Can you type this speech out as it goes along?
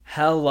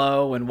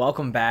Hello and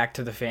welcome back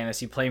to the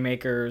Fantasy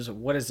Playmakers.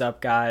 What is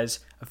up, guys?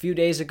 A few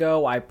days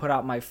ago, I put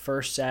out my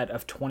first set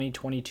of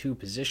 2022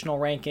 positional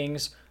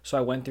rankings, so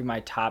I went through my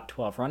top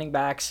 12 running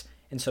backs,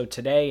 and so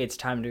today it's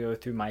time to go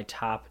through my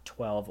top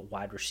 12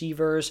 wide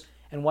receivers.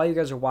 And while you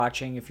guys are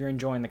watching, if you're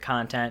enjoying the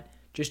content,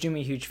 just do me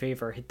a huge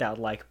favor, hit that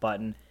like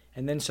button,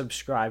 and then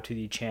subscribe to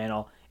the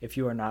channel if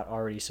you are not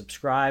already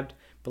subscribed.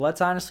 But let's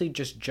honestly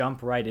just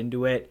jump right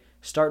into it.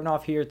 Starting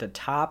off here at the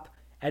top,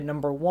 at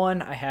number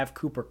 1, I have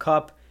Cooper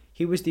Kupp.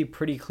 He was the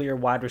pretty clear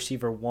wide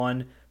receiver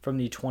one from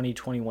the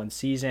 2021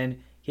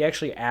 season. He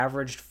actually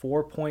averaged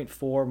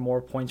 4.4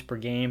 more points per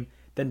game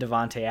than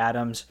Davante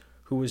Adams,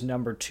 who was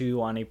number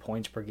 2 on a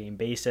points per game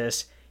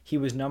basis. He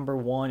was number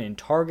 1 in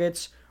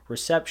targets,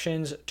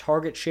 receptions,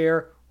 target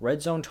share,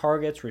 red zone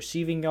targets,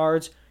 receiving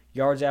yards,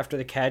 yards after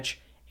the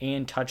catch,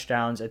 and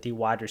touchdowns at the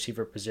wide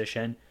receiver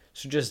position.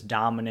 So just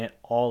dominant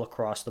all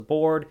across the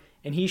board.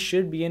 And he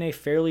should be in a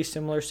fairly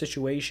similar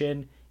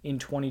situation in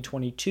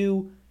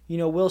 2022.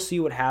 We'll see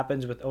what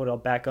happens with Odell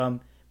Beckham.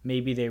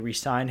 Maybe they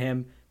re-sign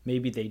him,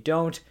 maybe they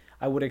don't.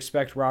 I would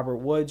expect Robert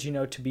Woods,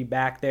 to be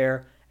back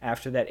there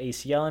after that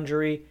ACL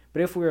injury.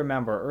 But if we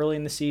remember, early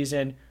in the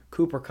season,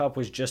 Cooper Kupp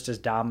was just as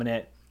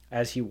dominant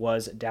as he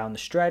was down the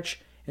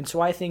stretch. And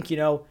so I think,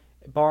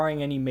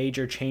 barring any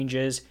major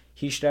changes,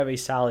 he should have a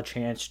solid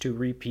chance to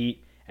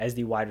repeat as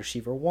the wide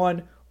receiver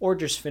one or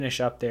just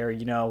finish up there,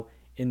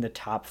 in the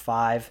top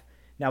 5.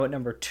 Now at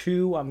number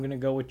 2, I'm going to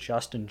go with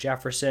Justin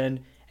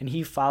Jefferson, and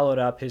he followed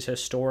up his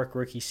historic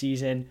rookie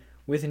season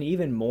with an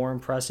even more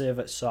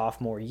impressive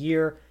sophomore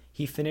year.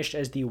 He finished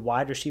as the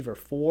wide receiver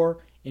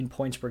 4 in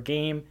points per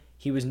game.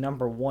 He was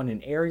number 1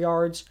 in air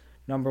yards,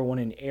 number 1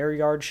 in air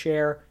yard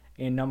share,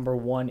 and number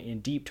 1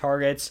 in deep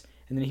targets.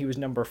 And then he was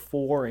number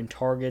 4 in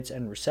targets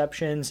and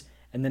receptions,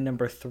 and then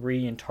number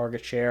 3 in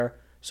target share.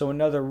 So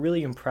another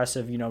really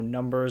impressive,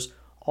 numbers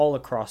all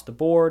across the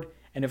board.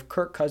 And if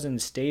Kirk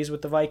Cousins stays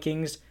with the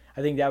Vikings,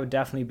 I think that would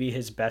definitely be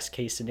his best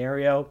case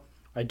scenario.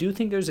 I do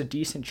think there's a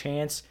decent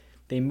chance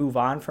they move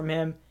on from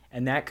him,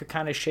 and that could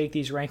kind of shake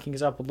these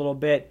rankings up a little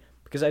bit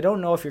because I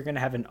don't know if you're going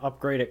to have an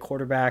upgrade at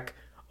quarterback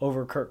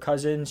over Kirk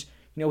Cousins.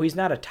 He's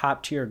not a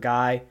top tier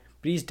guy,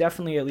 but he's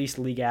definitely at least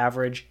league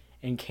average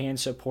and can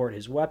support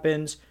his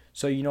weapons.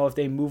 So, if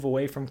they move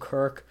away from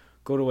Kirk,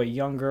 go to a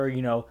younger,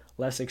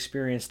 less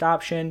experienced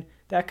option,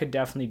 that could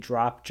definitely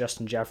drop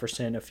Justin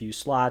Jefferson a few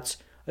slots,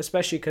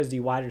 especially because the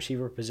wide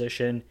receiver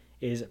position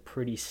is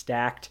pretty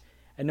stacked.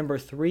 At number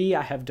 3,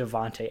 I have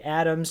Davante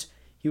Adams.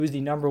 He was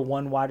the number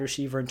 1 wide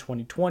receiver in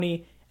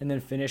 2020 and then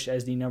finished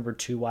as the number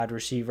 2 wide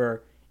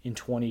receiver in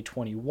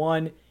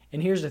 2021.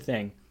 And here's the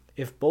thing.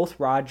 If both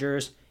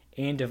Rodgers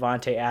and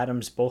Davante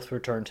Adams both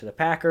return to the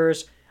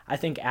Packers, I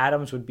think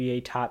Adams would be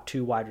a top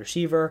 2 wide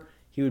receiver.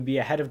 He would be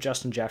ahead of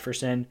Justin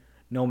Jefferson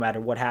no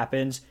matter what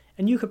happens.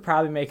 And you could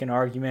probably make an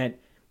argument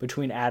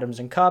between Adams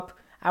and Kupp.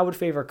 I would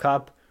favor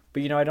Kupp,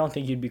 but I don't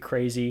think you'd be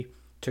crazy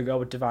to go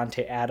with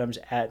Davante Adams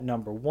at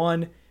number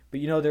 1. But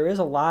there is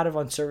a lot of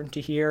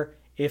uncertainty here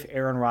if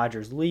Aaron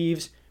Rodgers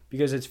leaves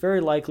because it's very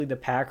likely the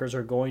Packers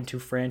are going to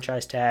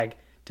franchise tag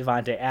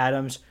Davante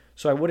Adams.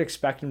 So I would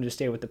expect him to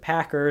stay with the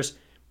Packers.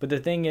 But the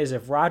thing is,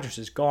 if Rodgers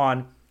is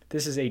gone,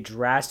 this is a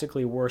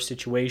drastically worse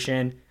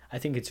situation. I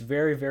think it's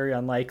very, very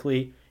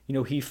unlikely,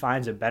 he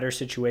finds a better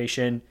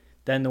situation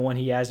than the one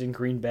he has in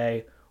Green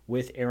Bay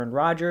with Aaron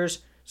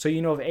Rodgers. So,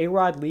 if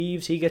A-Rod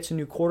leaves, he gets a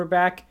new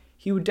quarterback,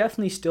 he would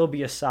definitely still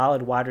be a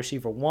solid wide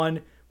receiver 1,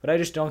 but I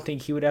just don't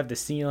think he would have the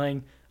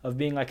ceiling of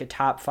being like a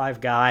top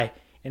 5 guy,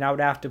 and I would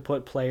have to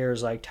put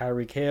players like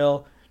Tyreek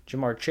Hill,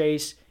 Jamar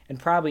Chase, and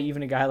probably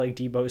even a guy like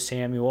Deebo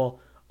Samuel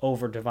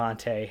over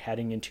Davante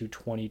heading into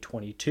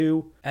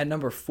 2022. At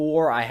number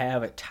 4, I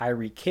have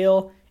Tyreek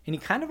Hill, and he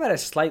kind of had a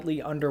slightly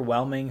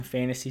underwhelming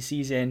fantasy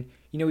season.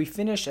 He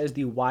finished as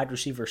the wide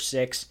receiver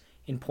 6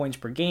 in points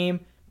per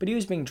game, but he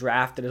was being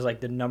drafted as like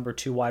the number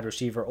 2 wide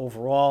receiver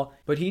overall.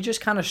 But he just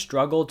kind of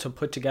struggled to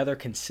put together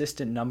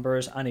consistent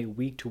numbers on a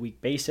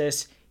week-to-week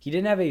basis. He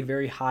didn't have a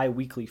very high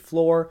weekly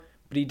floor,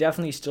 but he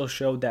definitely still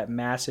showed that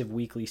massive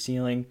weekly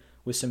ceiling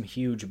with some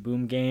huge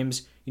boom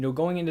games.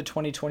 Going into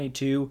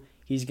 2022,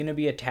 he's going to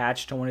be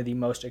attached to one of the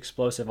most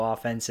explosive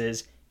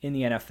offenses in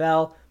the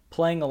NFL,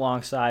 playing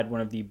alongside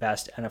one of the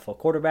best NFL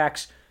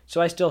quarterbacks. So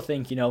I still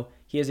think,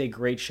 he has a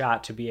great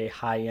shot to be a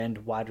high-end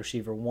wide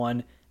receiver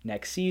 1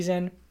 next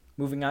season.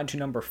 Moving on to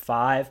number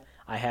 5,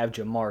 I have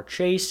Jamar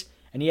Chase,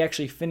 and he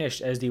actually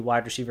finished as the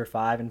wide receiver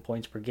 5 in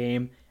points per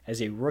game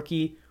as a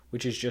rookie,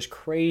 which is just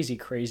crazy,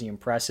 crazy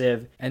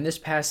impressive. And this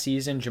past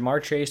season,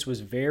 Jamar Chase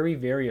was very,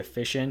 very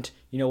efficient,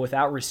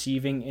 without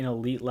receiving an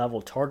elite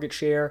level target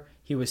share.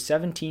 He was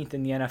 17th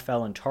in the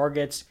NFL in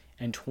targets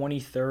and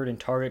 23rd in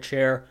target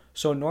share.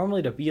 So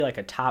normally to be like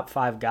a top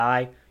 5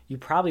 guy, you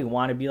probably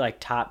want to be like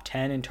top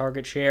 10 in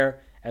target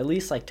share, at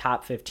least like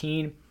top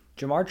 15.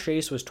 Jamar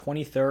Chase was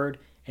 23rd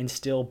and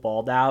still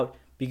balled out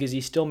because he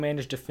still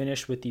managed to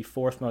finish with the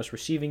 4th most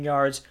receiving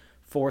yards,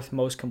 4th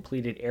most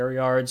completed air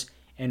yards,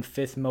 and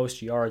 5th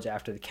most yards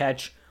after the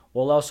catch,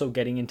 while also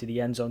getting into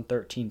the end zone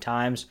 13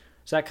 times.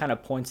 So that kind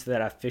of points to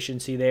that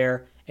efficiency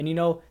there And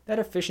that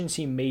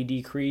efficiency may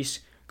decrease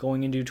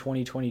going into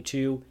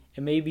 2022.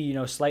 It may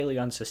be, slightly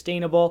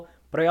unsustainable,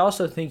 but I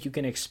also think you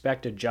can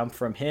expect a jump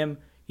from him,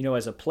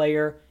 as a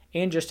player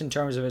and just in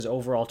terms of his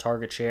overall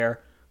target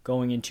share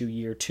going into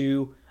year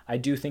 2. I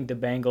do think the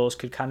Bengals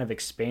could kind of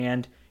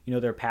expand,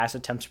 their pass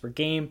attempts per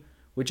game,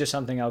 which is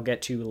something I'll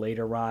get to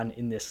later on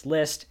in this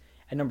list.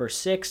 At number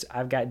 6,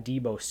 I've got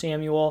Deebo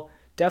Samuel.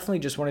 Definitely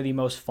just one of the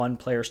most fun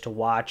players to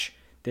watch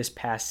this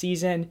past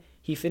season.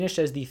 He finished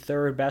as the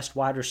 3rd best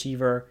wide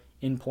receiver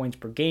in points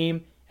per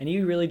game, and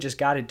he really just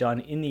got it done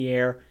in the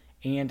air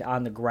and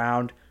on the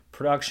ground.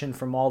 Production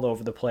from all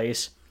over the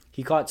place.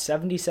 He caught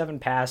 77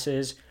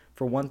 passes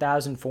for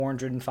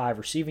 1,405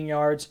 receiving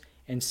yards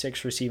and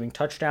 6 receiving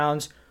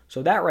touchdowns.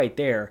 So that right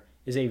there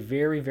is a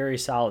very, very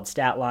solid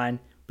stat line,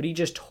 but he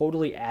just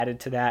totally added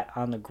to that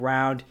on the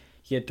ground.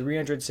 He had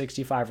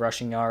 365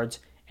 rushing yards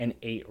and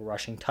 8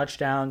 rushing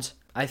touchdowns.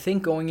 I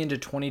think going into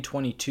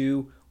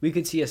 2022, we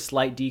could see a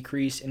slight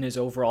decrease in his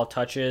overall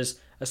touches,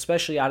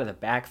 especially out of the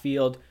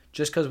backfield,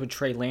 just because with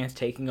Trey Lance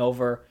taking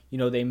over,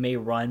 they may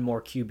run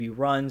more QB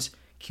runs,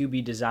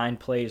 QB design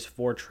plays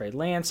for Trey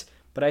Lance,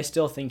 but I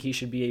still think he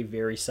should be a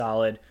very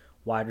solid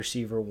wide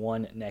receiver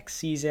 1 next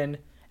season.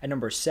 At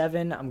number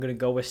 7, I'm going to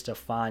go with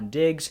Stefon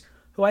Diggs,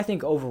 who I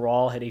think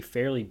overall had a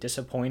fairly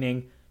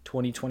disappointing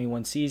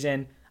 2021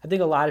 season. I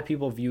think a lot of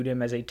people viewed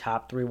him as a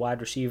top 3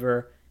 wide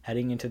receiver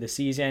heading into the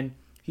season.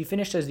 He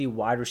finished as the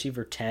wide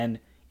receiver 10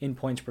 in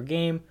points per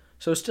game,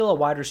 so still a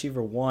wide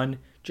receiver 1,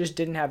 just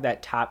didn't have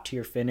that top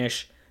tier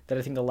finish that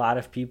I think a lot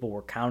of people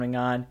were counting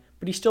on,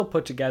 but he still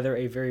put together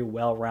a very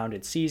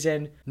well-rounded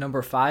season.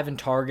 Number 5 in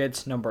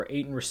targets, number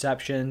 8 in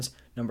receptions,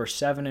 number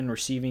 7 in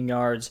receiving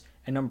yards,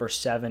 and number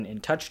 7 in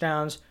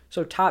touchdowns.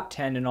 So top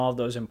 10 in all of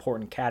those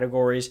important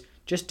categories.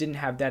 Just didn't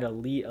have that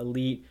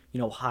elite,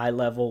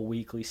 high-level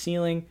weekly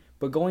ceiling.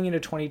 But going into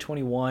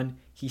 2021,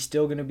 he's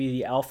still going to be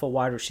the alpha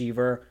wide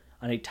receiver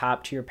on a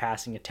top-tier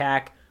passing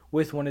attack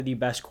with one of the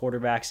best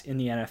quarterbacks in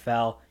the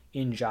NFL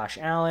in Josh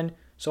Allen.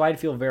 So I'd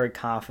feel very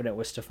confident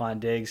with Stefon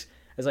Diggs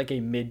as like a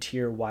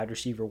mid-tier wide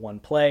receiver 1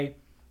 play.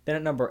 Then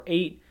at number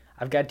 8,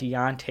 I've got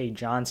Diontae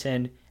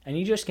Johnson, and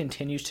he just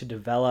continues to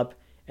develop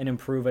and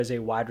improve as a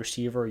wide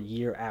receiver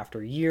year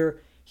after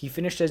year. He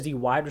finished as the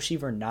wide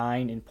receiver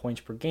 9 in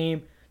points per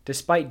game,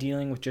 despite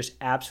dealing with just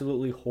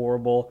absolutely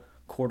horrible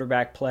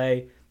quarterback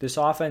play. This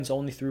offense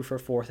only threw for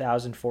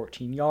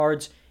 4,014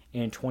 yards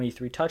and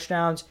 23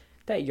 touchdowns.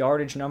 That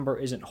yardage number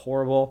isn't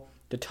horrible.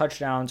 The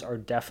touchdowns are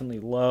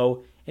definitely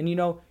low. And,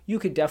 you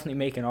could definitely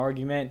make an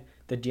argument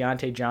that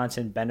Diontae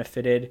Johnson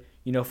benefited,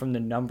 from the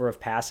number of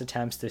pass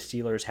attempts the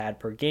Steelers had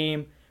per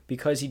game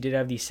because he did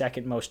have the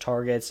 2nd most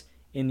targets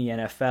in the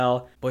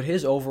NFL. But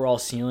his overall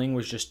ceiling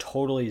was just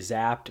totally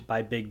zapped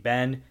by Big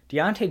Ben.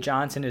 Diontae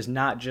Johnson is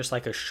not just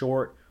like a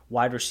short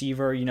wide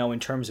receiver, in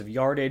terms of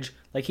yardage.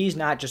 Like, he's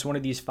not just one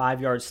of these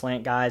 5-yard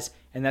slant guys,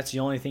 and that's the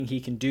only thing he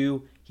can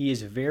do. He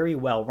is very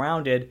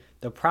well-rounded.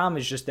 The problem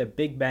is just that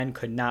Big Ben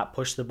could not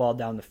push the ball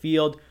down the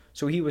field,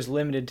 so he was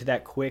limited to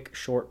that quick,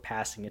 short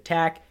passing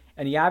attack,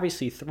 and he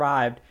obviously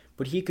thrived,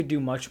 but he could do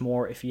much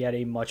more if he had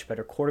a much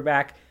better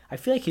quarterback. I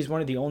feel like he's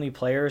one of the only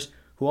players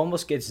who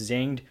almost gets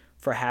zinged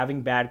for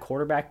having bad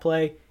quarterback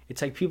play.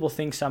 It's like people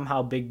think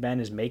somehow Big Ben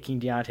is making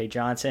Diontae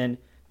Johnson.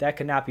 That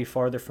could not be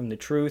farther from the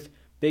truth.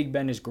 Big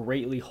Ben is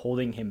greatly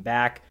holding him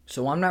back.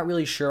 So I'm not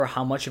really sure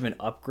how much of an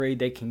upgrade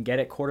they can get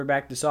at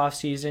quarterback this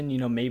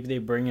offseason. Maybe they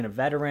bring in a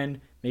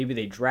veteran. Maybe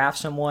they draft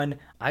someone.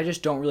 I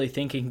just don't really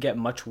think he can get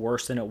much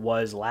worse than it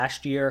was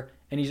last year.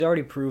 And he's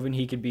already proven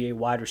he could be a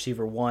wide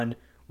receiver 1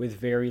 with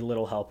very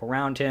little help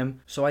around him.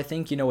 So I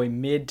think, a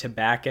mid to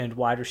back end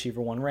wide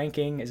receiver 1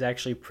 ranking is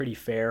actually pretty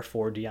fair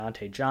for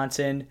Diontae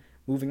Johnson.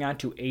 Moving on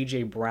to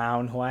A.J.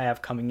 Brown, who I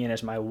have coming in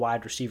as my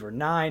wide receiver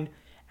 9.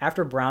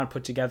 After Brown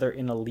put together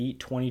an elite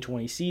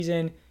 2020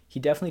 season, he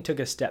definitely took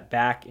a step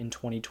back in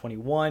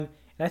 2021,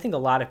 and I think a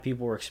lot of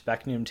people were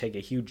expecting him to take a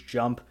huge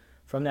jump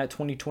from that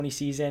 2020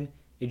 season.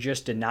 It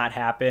just did not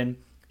happen.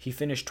 He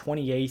finished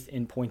 28th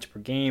in points per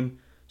game,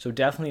 so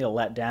definitely a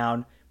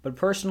letdown. But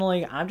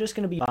personally, I'm just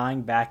going to be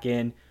buying back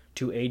in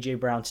to A.J.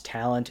 Brown's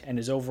talent and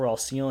his overall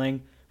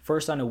ceiling,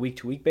 first on a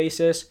week-to-week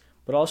basis,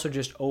 but also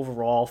just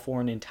overall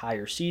for an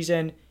entire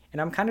season. And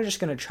I'm kind of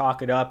just going to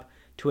chalk it up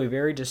to a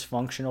very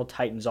dysfunctional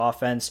Titans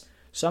offense.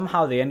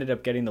 Somehow they ended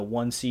up getting the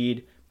 1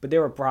 seed, but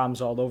there were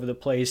problems all over the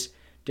place.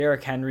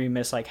 Derrick Henry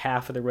missed like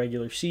half of the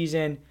regular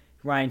season.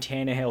 Ryan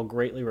Tannehill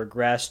greatly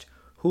regressed.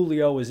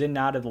 Julio was in and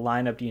out of the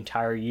lineup the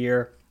entire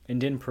year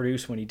and didn't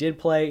produce when he did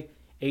play.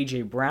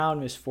 A.J. Brown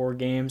missed 4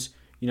 games,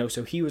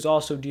 so he was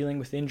also dealing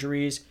with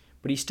injuries,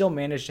 but he still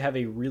managed to have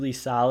a really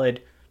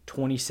solid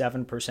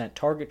 27%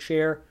 target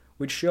share,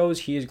 which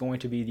shows he is going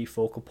to be the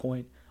focal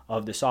point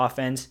of this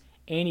offense.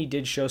 And he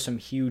did show some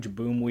huge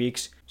boom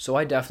weeks. So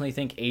I definitely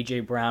think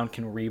A.J. Brown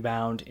can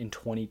rebound in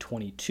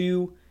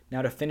 2022.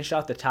 Now to finish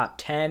out the top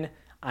 10,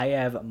 I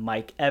have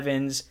Mike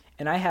Evans.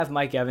 And I have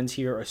Mike Evans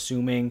here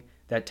assuming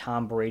that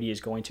Tom Brady is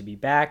going to be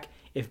back.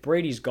 If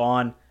Brady's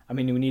gone,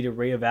 we need to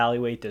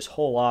reevaluate this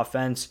whole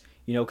offense,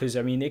 because,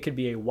 it could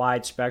be a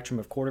wide spectrum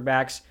of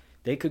quarterbacks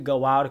They could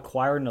go out,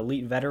 acquire an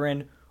elite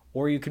veteran,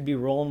 or you could be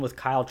rolling with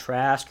Kyle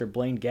Trask or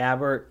Blaine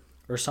Gabbert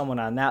or someone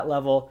on that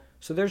level.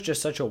 So there's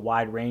just such a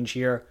wide range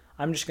here.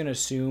 I'm just going to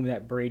assume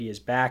that Brady is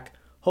back.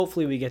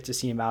 Hopefully we get to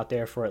see him out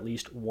there for at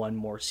least one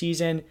more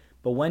season.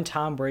 But when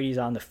Tom Brady's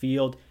on the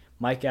field,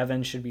 Mike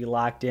Evans should be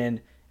locked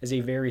in as a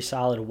very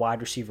solid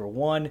wide receiver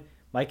one.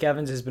 Mike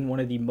Evans has been one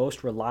of the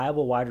most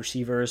reliable wide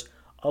receivers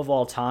of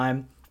all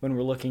time when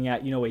we're looking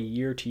at, a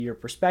year-to-year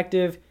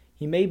perspective.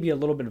 He may be a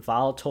little bit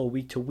volatile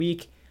week to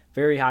week,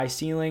 very high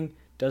ceiling,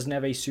 doesn't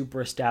have a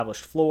super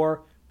established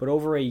floor, but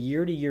over a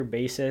year-to-year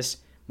basis,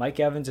 Mike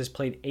Evans has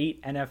played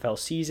 8 NFL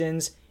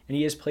seasons, and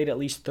he has played at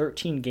least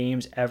 13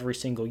 games every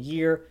single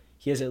year.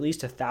 He has at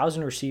least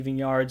 1,000 receiving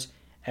yards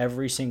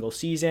every single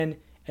season,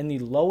 and the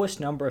lowest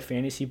number of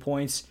fantasy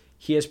points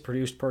he has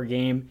produced per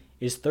game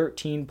is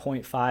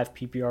 13.5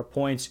 PPR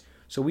points.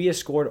 So he has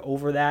scored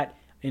over that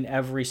in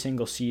every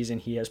single season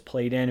he has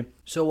played in.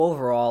 So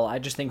overall, I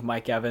just think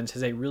Mike Evans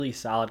has a really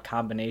solid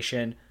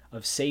combination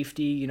of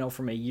safety,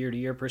 from a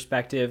year-to-year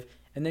perspective,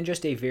 and then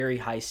just a very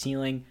high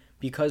ceiling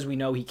because we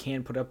know he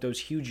can put up those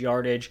huge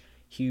yardage,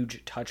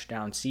 huge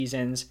touchdown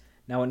seasons.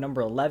 Now at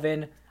number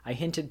 11, I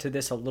hinted to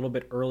this a little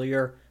bit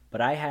earlier,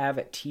 but I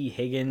have T.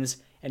 Higgins,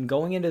 and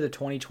going into the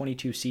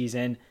 2022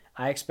 season,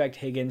 I expect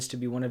Higgins to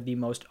be one of the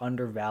most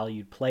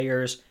undervalued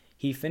players.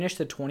 He finished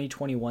the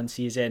 2021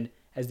 season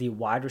as the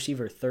wide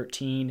receiver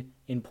 13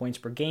 in points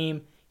per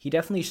game. He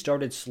definitely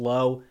started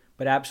slow,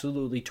 but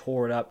absolutely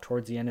tore it up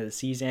towards the end of the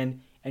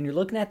season. And you're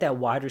looking at that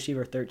wide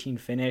receiver 13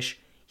 finish.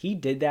 He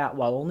did that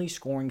while only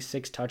scoring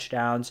 6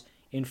 touchdowns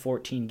in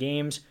 14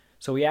 games.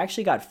 So he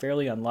actually got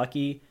fairly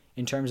unlucky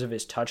in terms of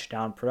his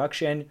touchdown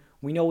production.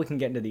 We know we can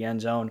get into the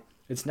end zone.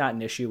 It's not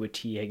an issue with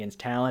T. Higgins'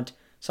 talent.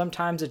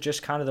 Sometimes it's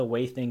just kind of the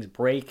way things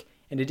break,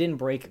 and it didn't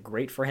break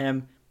great for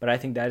him, but I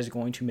think that is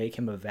going to make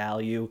him a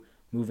value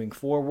moving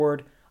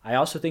forward. I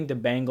also think the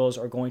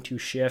Bengals are going to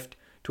shift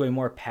to a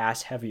more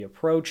pass-heavy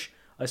approach,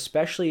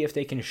 especially if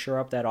they can shore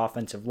up that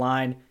offensive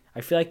line.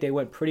 I feel like they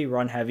went pretty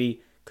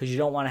run-heavy because you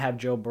don't want to have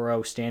Joe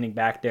Burrow standing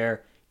back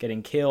there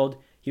getting killed.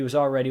 He was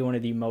already one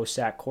of the most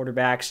sacked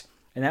quarterbacks,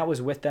 and that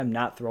was with them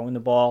not throwing the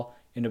ball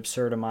an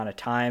absurd amount of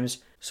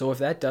times. So if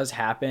that does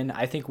happen,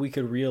 I think we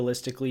could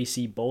realistically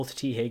see both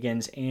T.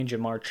 Higgins and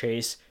Jamar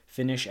Chase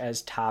finish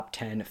as top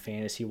 10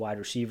 fantasy wide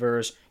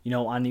receivers,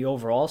 on the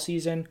overall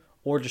season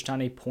or just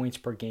on a points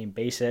per game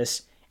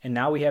basis. And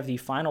now we have the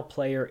final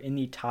player in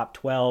the top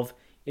 12.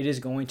 It is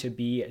going to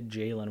be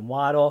Jalen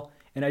Waddle.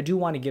 And I do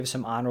want to give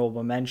some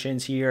honorable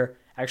mentions here.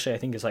 Actually, I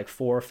think it's like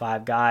 4 or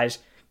 5 guys,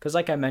 because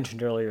like I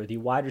mentioned earlier, the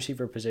wide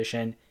receiver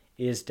position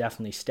is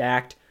definitely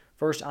stacked.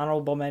 First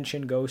honorable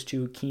mention goes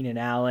to Keenan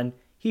Allen.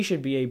 He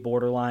should be a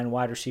borderline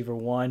wide receiver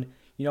 1.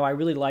 I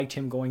really liked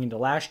him going into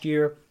last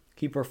year.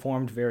 He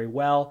performed very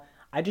well.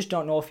 I just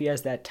don't know if he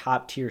has that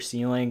top tier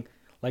ceiling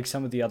like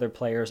some of the other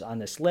players on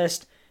this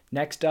list.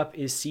 Next up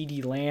is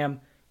CeeDee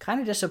Lamb. Kind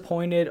of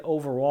disappointed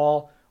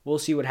overall. We'll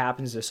see what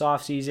happens this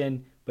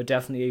offseason, but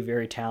definitely a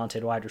very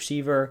talented wide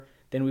receiver.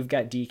 Then we've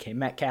got DK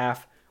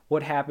Metcalf.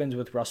 What happens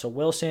with Russell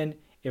Wilson?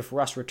 If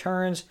Russ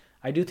returns,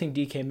 I do think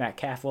DK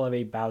Metcalf will have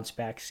a bounce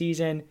back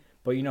season,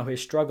 but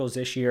his struggles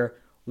this year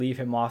leave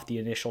him off the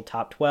initial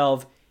top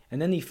 12.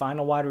 And then the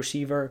final wide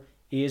receiver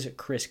is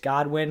Chris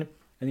Godwin.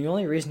 And the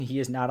only reason he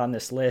is not on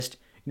this list,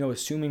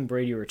 assuming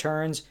Brady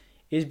returns,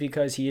 is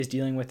because he is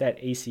dealing with that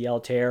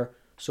ACL tear.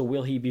 So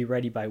will he be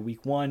ready by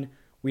week 1?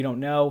 We don't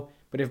know.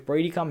 But if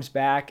Brady comes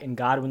back and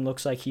Godwin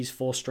looks like he's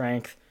full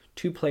strength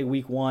to play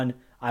week 1,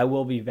 I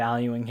will be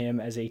valuing him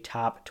as a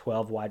top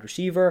 12 wide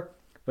receiver.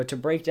 But to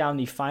break down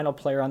the final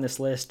player on this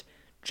list,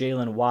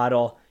 Jalen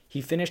Waddle, he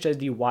finished as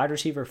the wide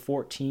receiver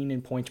 14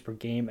 in points per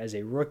game as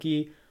a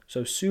rookie.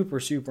 So super,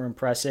 super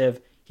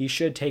impressive. He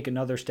should take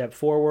another step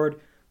forward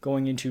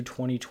going into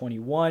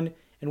 2021.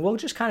 And we'll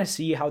just kind of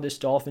see how this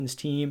Dolphins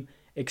team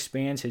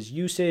expands his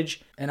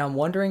usage. And I'm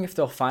wondering if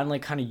they'll finally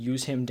kind of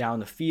use him down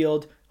the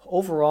field.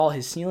 Overall,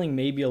 his ceiling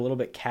may be a little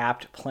bit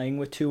capped playing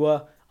with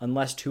Tua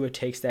unless Tua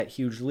takes that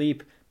huge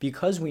leap.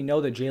 Because we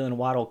know that Jalen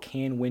Waddle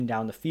can win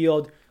down the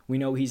field, we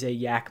know he's a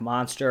yak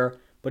monster.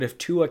 But if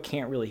Tua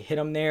can't really hit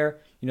him there,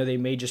 they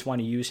may just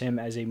want to use him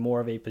as a more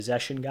of a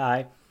possession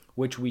guy,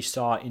 which we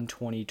saw in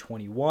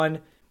 2021.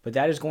 But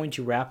that is going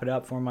to wrap it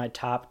up for my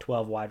top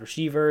 12 wide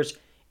receivers.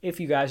 If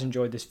you guys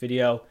enjoyed this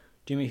video,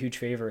 do me a huge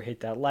favor,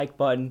 hit that like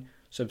button,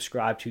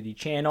 subscribe to the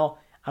channel.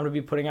 I'm going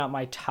to be putting out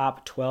my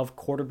top 12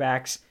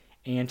 quarterbacks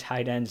and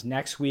tight ends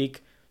next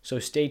week, so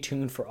stay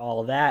tuned for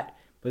all of that.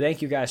 But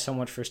thank you guys so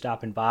much for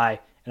stopping by,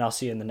 and I'll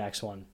see you in the next one.